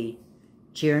 Tennessee,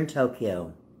 Cheer in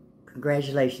Tokyo.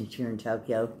 Congratulations, Cheer in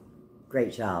Tokyo.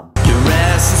 Great job. Your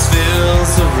essence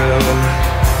fills the room.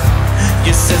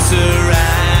 Your sense surrounding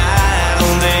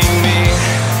me.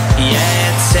 Yeah,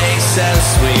 it tastes so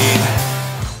sweet.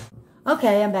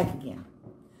 Okay, I'm back again.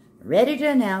 Ready to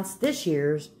announce this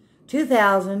year's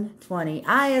 2020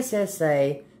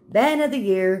 ISSA Band of the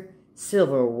Year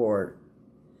Silver Award.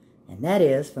 And that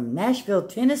is from Nashville,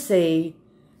 Tennessee,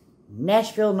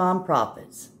 Nashville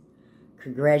Nonprofits.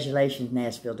 Congratulations,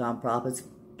 Nashville Nonprofits.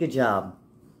 Good job.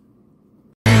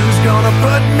 Who's gonna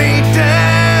put me down?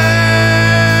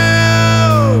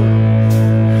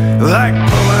 Like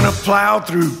pulling a plow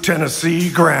through Tennessee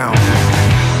ground.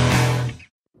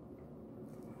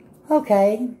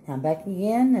 Okay, I'm back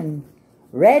again and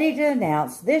ready to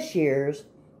announce this year's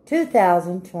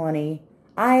 2020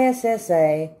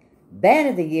 ISSA Band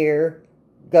of the Year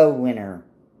Gold winner.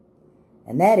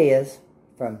 And that is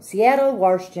from Seattle,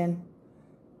 Washington,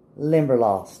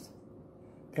 Limberlost.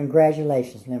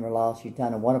 Congratulations, Limberlost. You've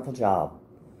done a wonderful job.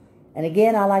 And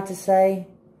again, I like to say,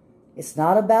 it's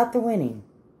not about the winning.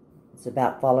 It's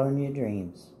about following your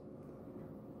dreams.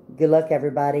 Good luck,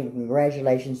 everybody, and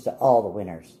congratulations to all the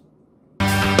winners.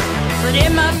 But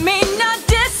it might mean I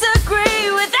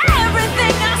disagree with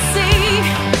everything I see.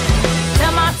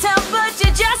 Tell myself, but you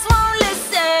just won't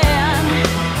listen.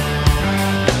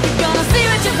 You're gonna see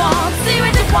what you want, see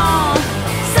what you want.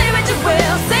 Say what you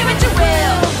will, say what you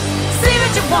will. See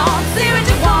what you want, see what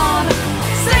you want.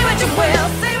 Say what you will,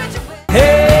 say what you will.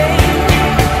 Hey,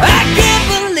 I can't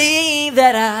believe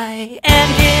that I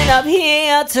ended up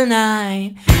here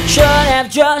tonight. Should have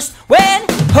just went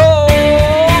home.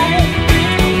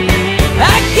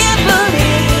 I can't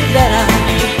believe that I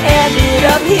ended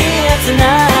up here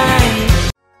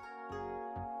tonight.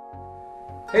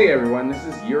 Hey everyone, this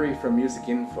is Yuri from Music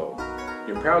Info,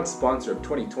 your proud sponsor of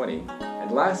 2020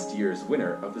 and last year's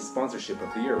winner of the Sponsorship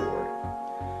of the Year Award.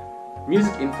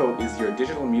 Music Info is your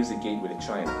digital music gateway to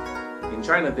China. In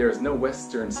China, there is no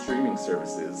Western streaming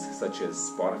services such as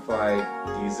Spotify,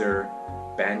 Deezer,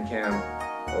 Bandcamp,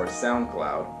 or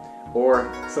SoundCloud,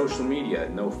 or social media,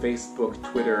 no Facebook,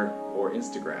 Twitter, or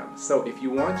Instagram. So if you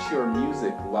want your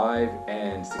music live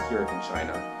and secure in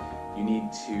China, you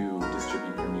need to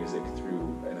distribute your music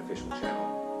through an official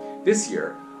channel. This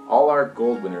year, all our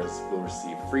gold winners will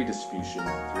receive free distribution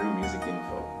through Music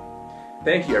Info.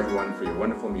 Thank you everyone for your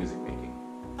wonderful music making.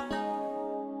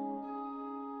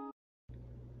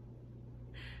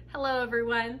 Hello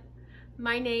everyone,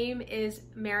 my name is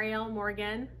Marielle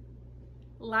Morgan.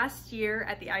 Last year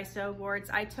at the ISSA Awards,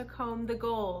 I took home the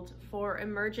gold for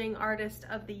Emerging Artist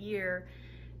of the Year.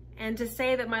 And to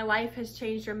say that my life has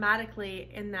changed dramatically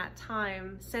in that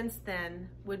time since then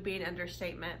would be an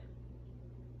understatement.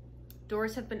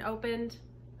 Doors have been opened,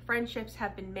 friendships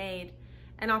have been made,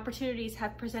 and opportunities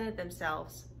have presented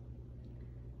themselves.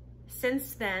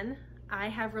 Since then, I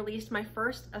have released my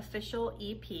first official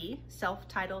EP,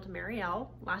 self-titled Marielle,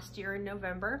 last year in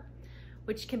November,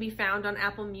 which can be found on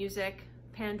Apple Music,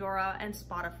 Pandora, and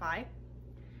Spotify.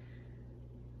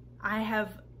 I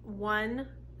have won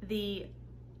the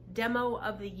Demo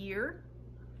of the Year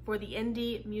for the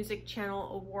Indie Music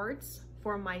Channel Awards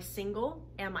for my single,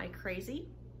 Am I Crazy?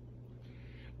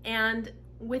 And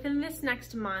within this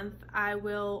next month, I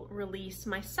will release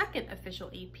my second official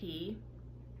EP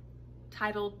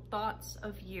titled Thoughts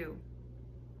of You.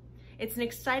 It's an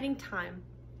exciting time,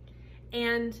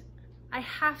 and I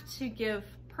have to give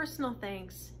personal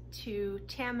thanks to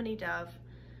Tammany Dove,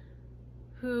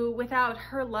 who without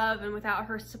her love and without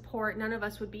her support, none of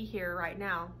us would be here right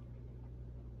now.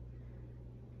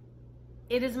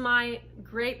 It is my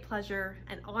great pleasure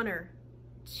and honor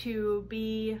to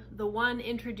be the one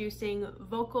introducing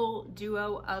Vocal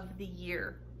Duo of the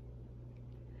Year.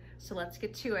 So let's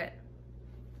get to it.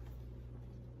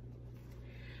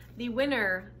 The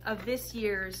winner of this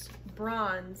year's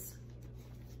Bronze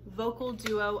Vocal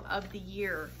Duo of the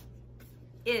Year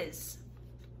is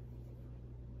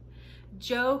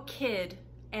Joe Kidd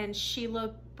and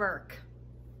Sheila Burke.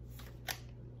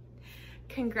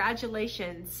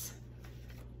 Congratulations.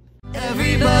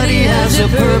 Everybody has a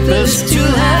purpose to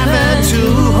have and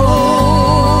to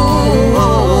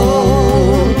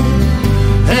hold.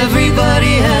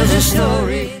 Everybody has a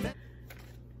story.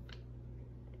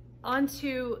 On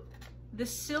to the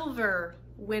silver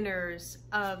winners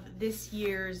of this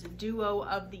year's Duo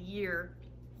of the Year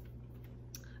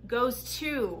goes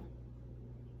to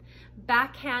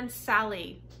Backhand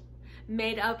Sally,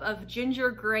 made up of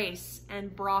Ginger Grace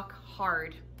and Brock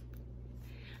Hard.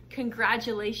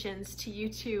 Congratulations to you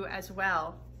two as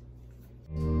well.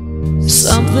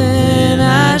 Something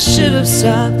I should have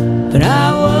stopped, but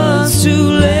I was too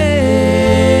late.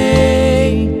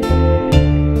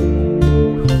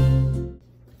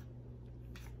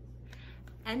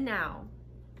 And now,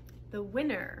 the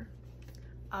winner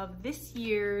of this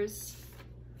year's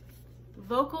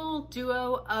Vocal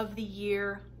Duo of the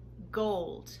Year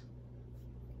Gold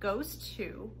goes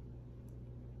to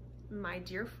my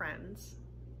dear friends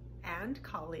and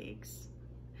colleagues,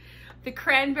 the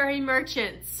Cranberry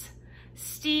Merchants,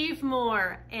 Steve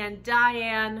Moore and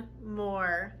Diane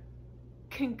Moore.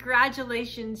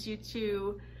 Congratulations, you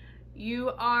two.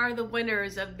 You are the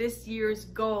winners of this year's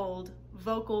Gold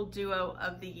Vocal Duo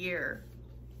of the Year.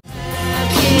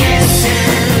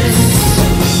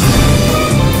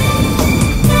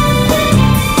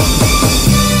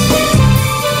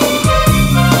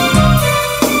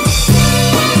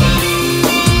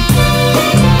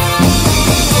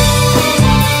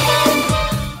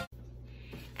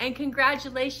 And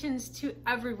congratulations to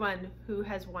everyone who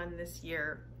has won this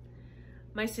year.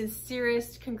 My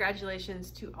sincerest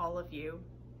congratulations to all of you.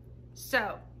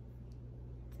 So,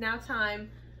 it's now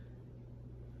time.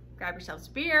 Grab yourselves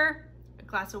a beer, a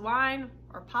glass of wine,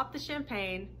 or pop the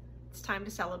champagne. It's time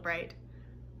to celebrate.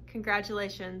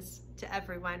 Congratulations to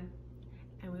everyone.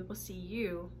 And we will see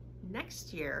you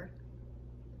next year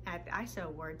at the ISSA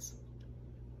Awards.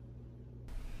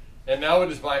 And now it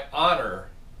is my honor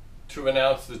to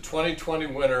announce the 2020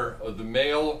 winner of the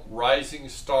Male Rising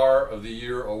Star of the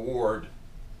Year Award.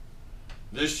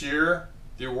 This year,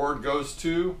 the award goes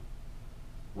to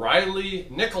Riley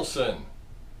Nicholson.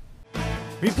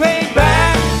 We played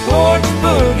backwards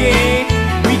boogie,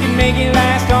 we can make it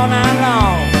last all night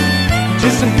long.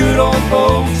 Just some good old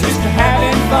folks just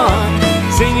having fun,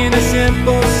 singing a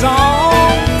simple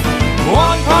song.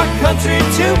 1 part country,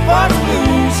 2 parts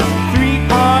blues, 3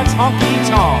 parts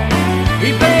honky-tonk.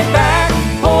 We play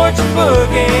backwards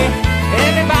boogie,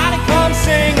 everybody come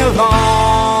sing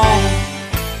along.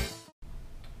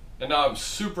 And now I'm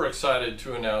super excited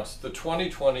to announce the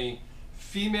 2020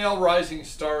 Female Rising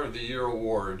Star of the Year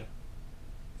Award.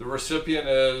 The recipient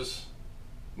is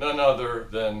none other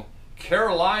than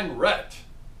Caroline Rhett.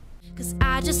 'Cause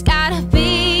I just gotta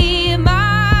be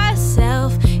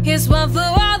myself. Here's one for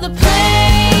all the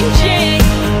plain Janes,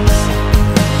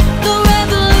 the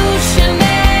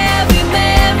revolutionary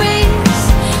Marys.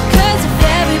 'Cause if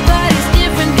everybody's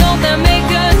different, don't that make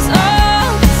us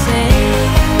all the same?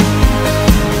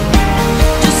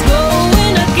 Just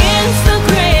going against the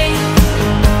grain,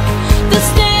 the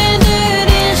standard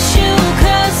issue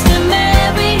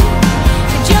customary,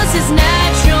 just as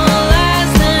natural as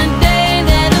the day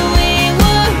that we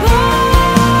were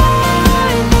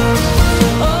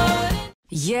born.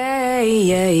 Yeah,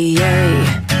 yeah,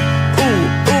 yeah. Ooh,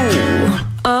 ooh.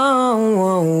 Oh,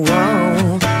 oh,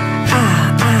 oh.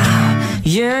 Ah, ah.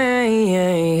 Yeah,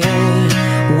 yeah,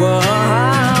 yeah. Whoa.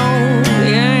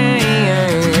 Yeah, yeah,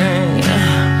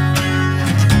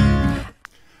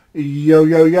 yeah. Yo,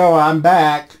 yo, yo, I'm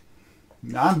back.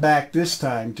 I'm back this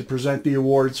time to present the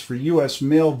awards for U.S.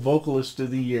 Male Vocalist of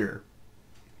the Year.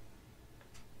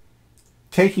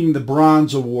 Taking the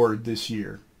Bronze Award this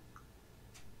year,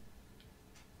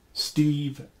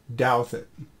 Steve Douthit.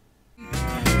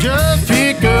 Just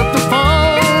pick up the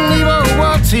phone, leave a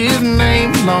what's his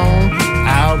name alone.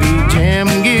 I'll be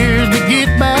jamming gears to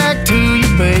get back to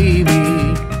you,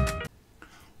 baby.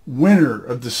 Winner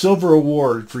of the Silver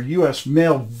Award for U.S.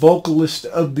 Male Vocalist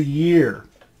of the Year,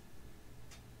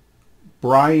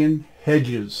 Brian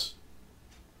Hedges.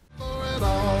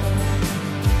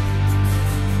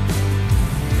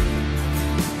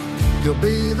 You'll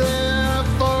be there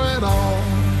for it all,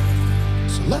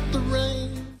 so let the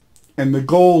rain. And the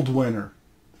Gold winner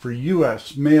for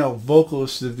U.S. Male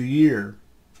Vocalist of the Year,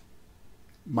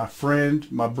 my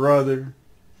friend, my brother,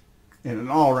 and an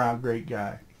all-around great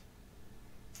guy,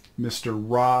 Mr.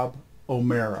 Rob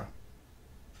O'Mara.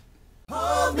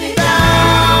 Hold me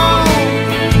down.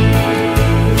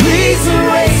 Please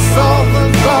erase all the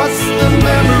thoughts, the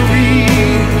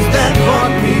memories that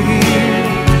brought me here.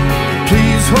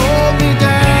 Please hold me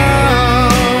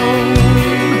down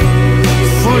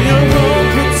for your own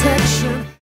protection.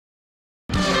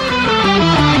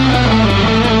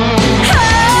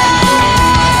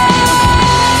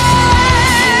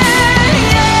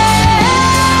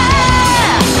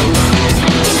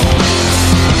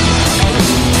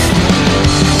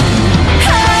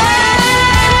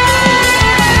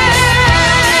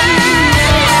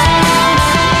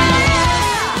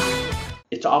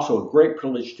 It's also a great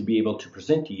privilege to be able to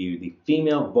present to you the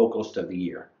Female Vocalist of the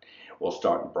Year. We'll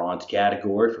start in the bronze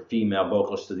category for Female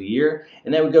Vocalist of the Year,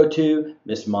 and then we go to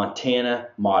Miss Montana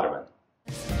Moderman.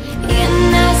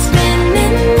 You're not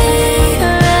spinning me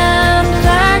around.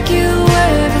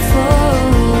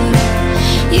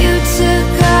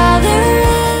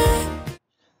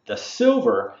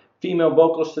 silver female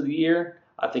vocalist of the year,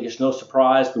 I think it's no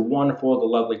surprise, the wonderful, the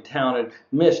lovely, talented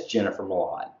Miss Jennifer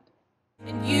Millott.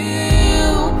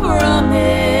 You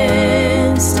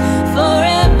promised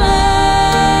forever.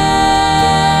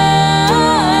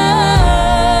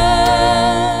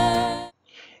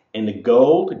 And the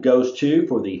gold goes to,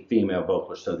 for the female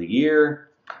vocalist of the year,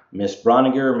 Miss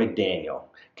Broniger McDaniel.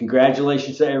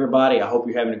 Congratulations to everybody. I hope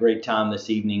you're having a great time this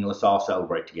evening. Let's all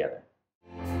celebrate together.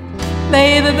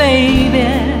 Baby, baby,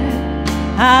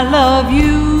 I love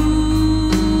you.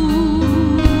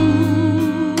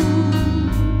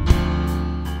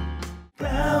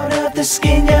 Proud of the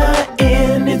skin you're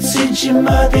in, it suits you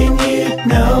more than you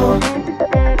know.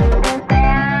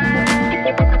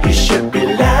 You should be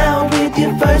loud with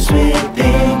your voice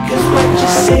within, 'cause what you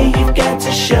say you've got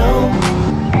to show.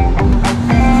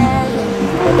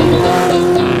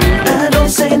 I don't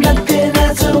say nothing,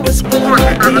 I always put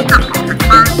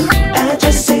I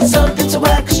just say something so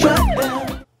I can strike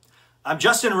down. I'm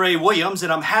Justin Ray Williams,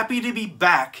 and I'm happy to be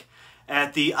back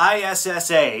at the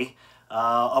ISSA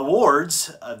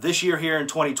Awards this year here in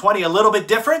 2020. A little bit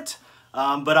different,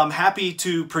 but I'm happy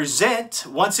to present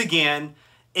once again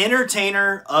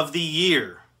Entertainer of the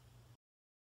Year.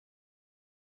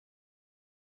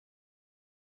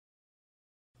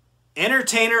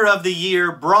 Entertainer of the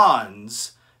Year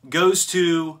bronze goes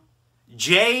to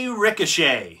Jay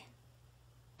Ricochet.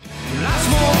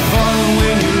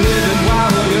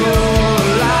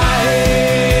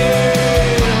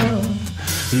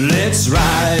 Let's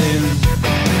ride.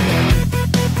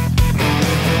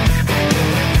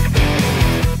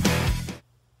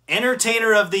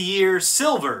 Entertainer of the Year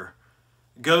silver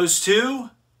goes to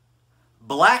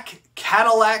Black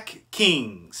Cadillac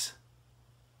Kings.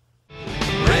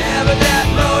 Rev that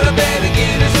motor, baby,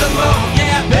 give me some more.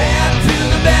 Yeah, back to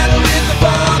the battle with the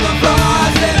bomb of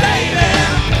bars. Say,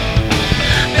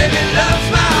 baby,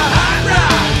 love's my hot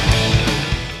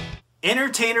rod.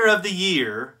 Entertainer of the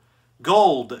Year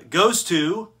gold goes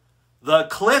to the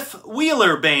Cliff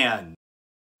Wheeler Band.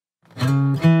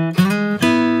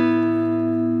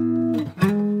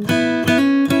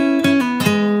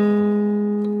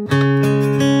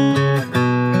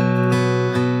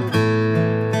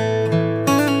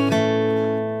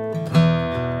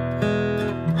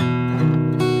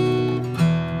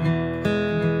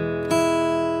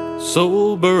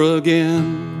 Sober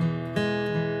again,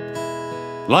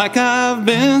 like I've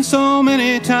been so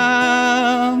many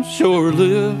times,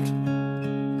 short-lived,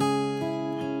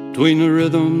 between the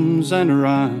rhythms and the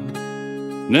rhyme,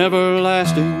 never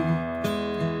lasting,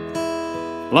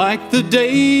 like the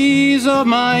days of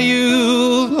my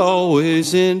youth,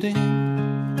 always ending.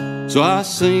 So I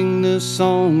sing this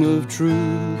song of truth.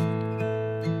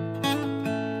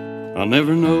 I'll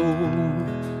never know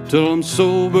till I'm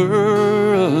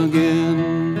sober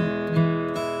again.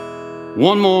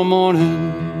 One more morning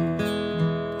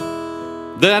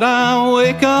that I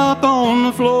wake up on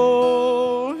the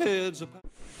floor, heads up.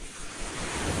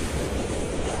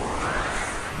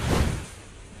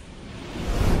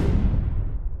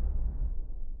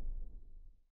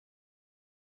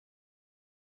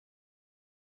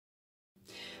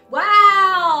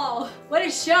 Wow! What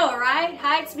a show, right?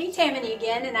 Hi, it's me, Tammany,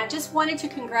 again, and I just wanted to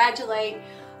congratulate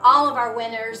all of our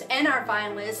winners and our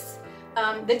finalists.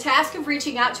 The task of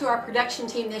reaching out to our production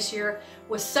team this year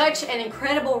was such an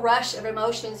incredible rush of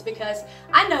emotions, because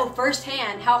I know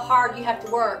firsthand how hard you have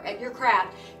to work at your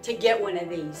craft to get one of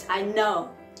these. I know.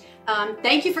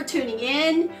 Thank you for tuning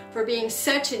in, for being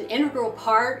such an integral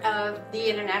part of the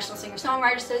International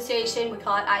Singer-Songwriter Association. We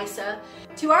call it ISSA.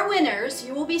 To our winners,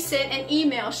 you will be sent an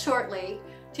email shortly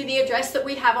to the address that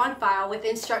we have on file with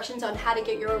instructions on how to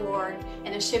get your award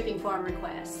and a shipping form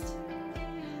request.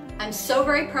 I'm so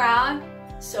very proud,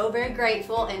 so very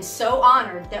grateful, and so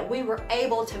honored that we were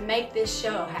able to make this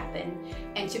show happen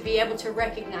and to be able to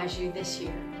recognize you this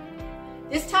year.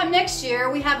 This time next year,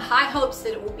 we have high hopes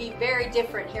that it will be very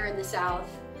different here in the South,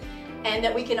 and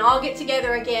that we can all get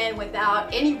together again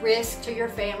without any risk to your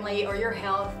family or your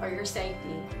health or your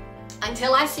safety.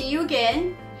 Until I see you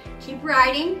again, keep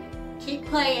writing, keep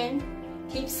playing,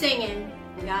 keep singing,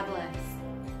 and God bless.